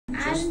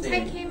I'm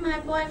taking my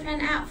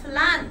boyfriend out for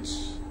lunch.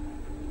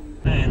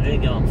 Man, they're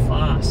going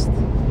fast.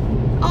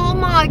 Oh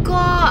my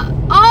god!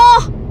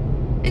 Oh!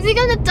 Is he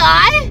gonna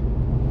die?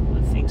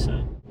 I think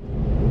so.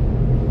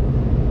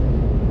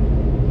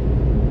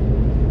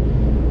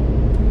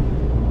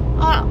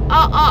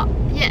 Oh,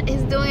 yeah,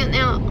 he's doing it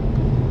now.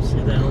 See,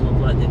 they all look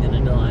like they're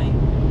gonna die.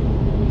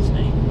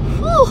 See?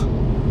 Oh!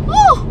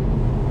 Oh!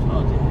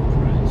 Oh, dear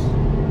Christ.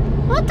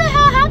 What the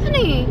hell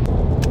happening?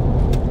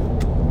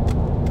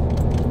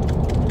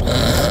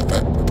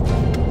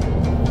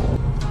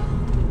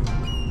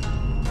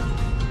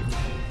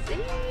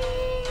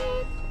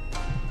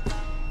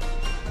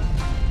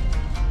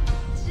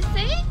 Did you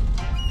see?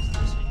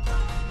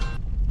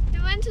 He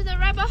went to the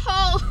rubber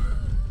hole.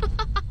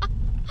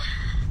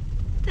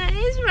 There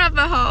is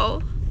rubber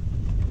hole.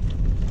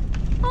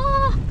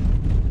 Oh,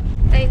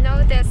 they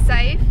know they're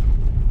safe.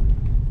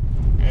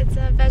 It's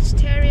a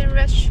vegetarian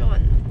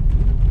restaurant.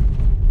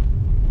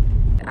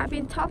 I've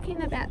been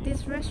talking about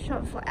this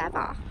restaurant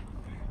forever.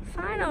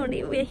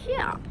 Finally, we're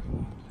here.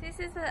 This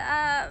is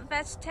a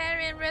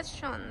vegetarian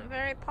restaurant,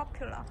 very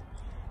popular.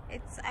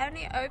 It's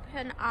only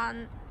open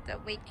on the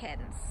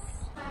weekends.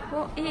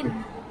 Walk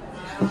in.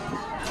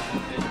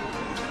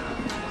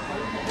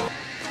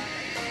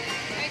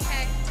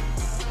 Okay.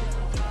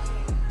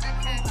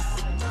 Okay.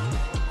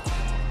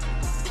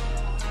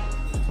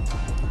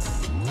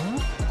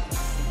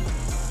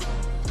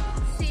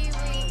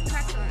 Seaweed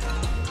cracker.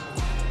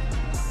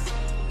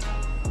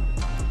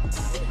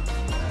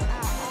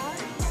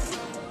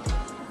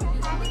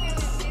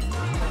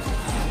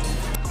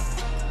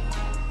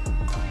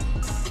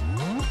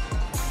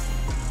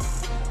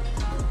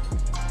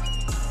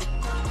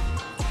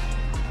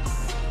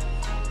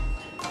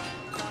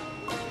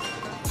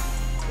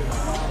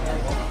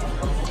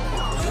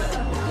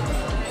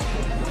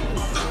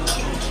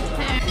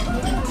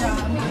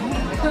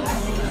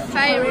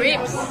 Five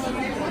ribs.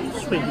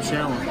 Sweet and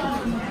sour.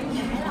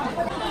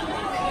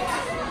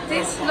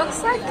 This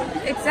looks like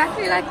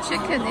exactly like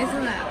chicken,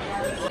 isn't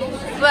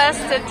it?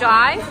 First to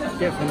dry.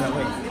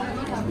 Definitely.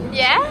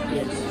 Yeah?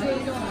 Yes.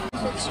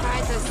 To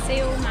try the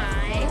siu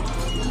mai.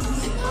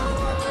 Oh,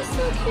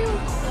 so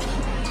cute.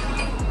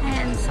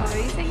 And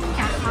sủi sinh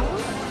gạo.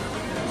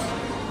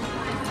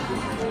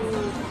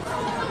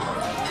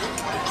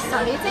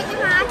 Sủi sinh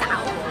hoa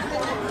gạo.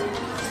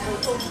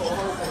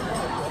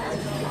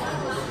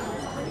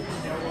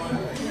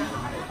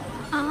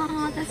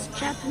 Oh, that's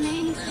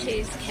Japanese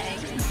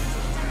cheesecake.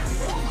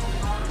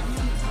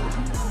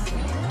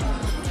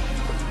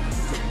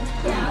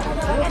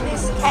 Look at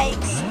these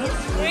cakes.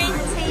 It's green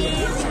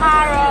tea,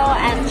 taro,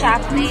 and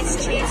Japanese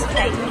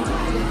cheesecake.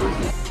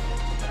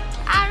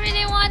 I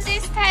really want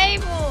this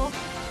table.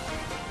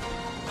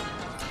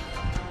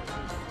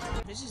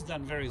 This is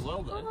done very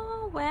well though.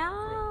 Oh,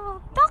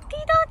 wow.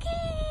 Doki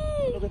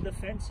doki. Look at the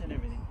fence and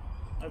everything.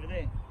 Over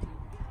there.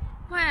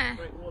 Where?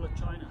 Great Wall of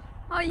China.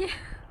 Oh, yeah.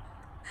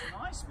 It's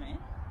nice, man.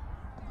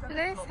 It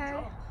is, hey?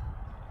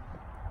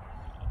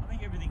 I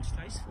think everything's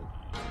tasteful.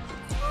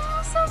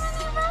 Oh, so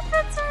many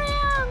rabbits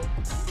around.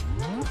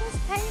 Look at this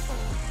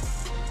table.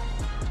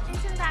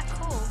 Isn't that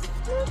cool?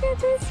 Look at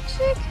this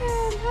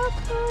chicken. How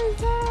cool is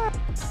that?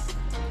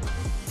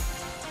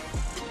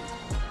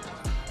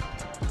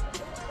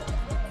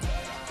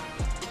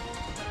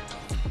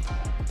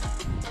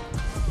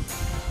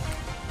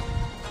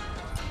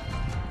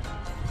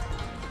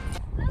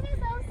 Look at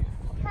those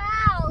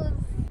cows.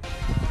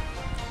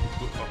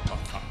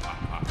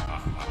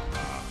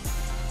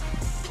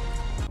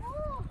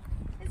 Oh,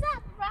 is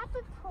that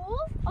rabbit cool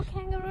or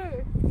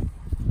kangaroo?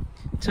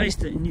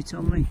 Taste it and you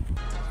tell me.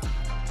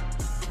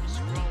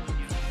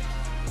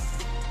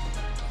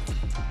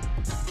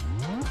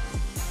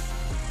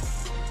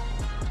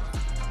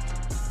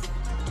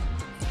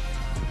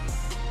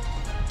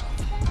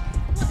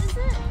 What is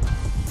it?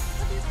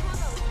 What do you call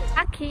those?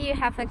 Lucky you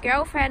have a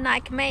girlfriend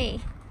like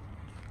me.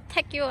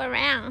 Take you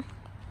around.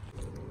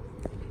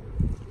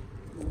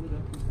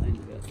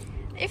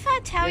 If I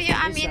tell you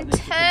I'm in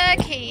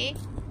Turkey,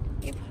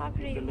 you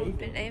probably won't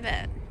believe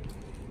it.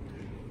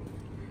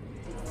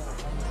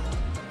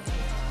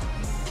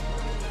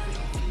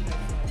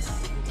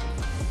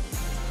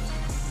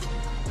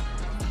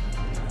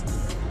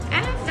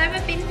 I've never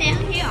been down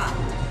here.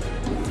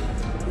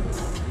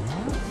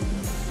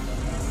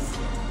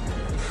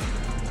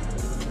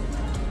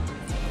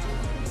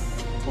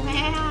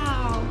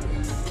 Wow.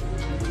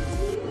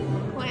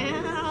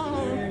 Wow.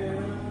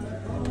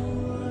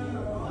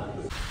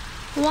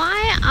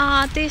 Why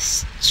are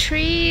these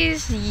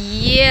trees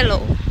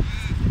yellow?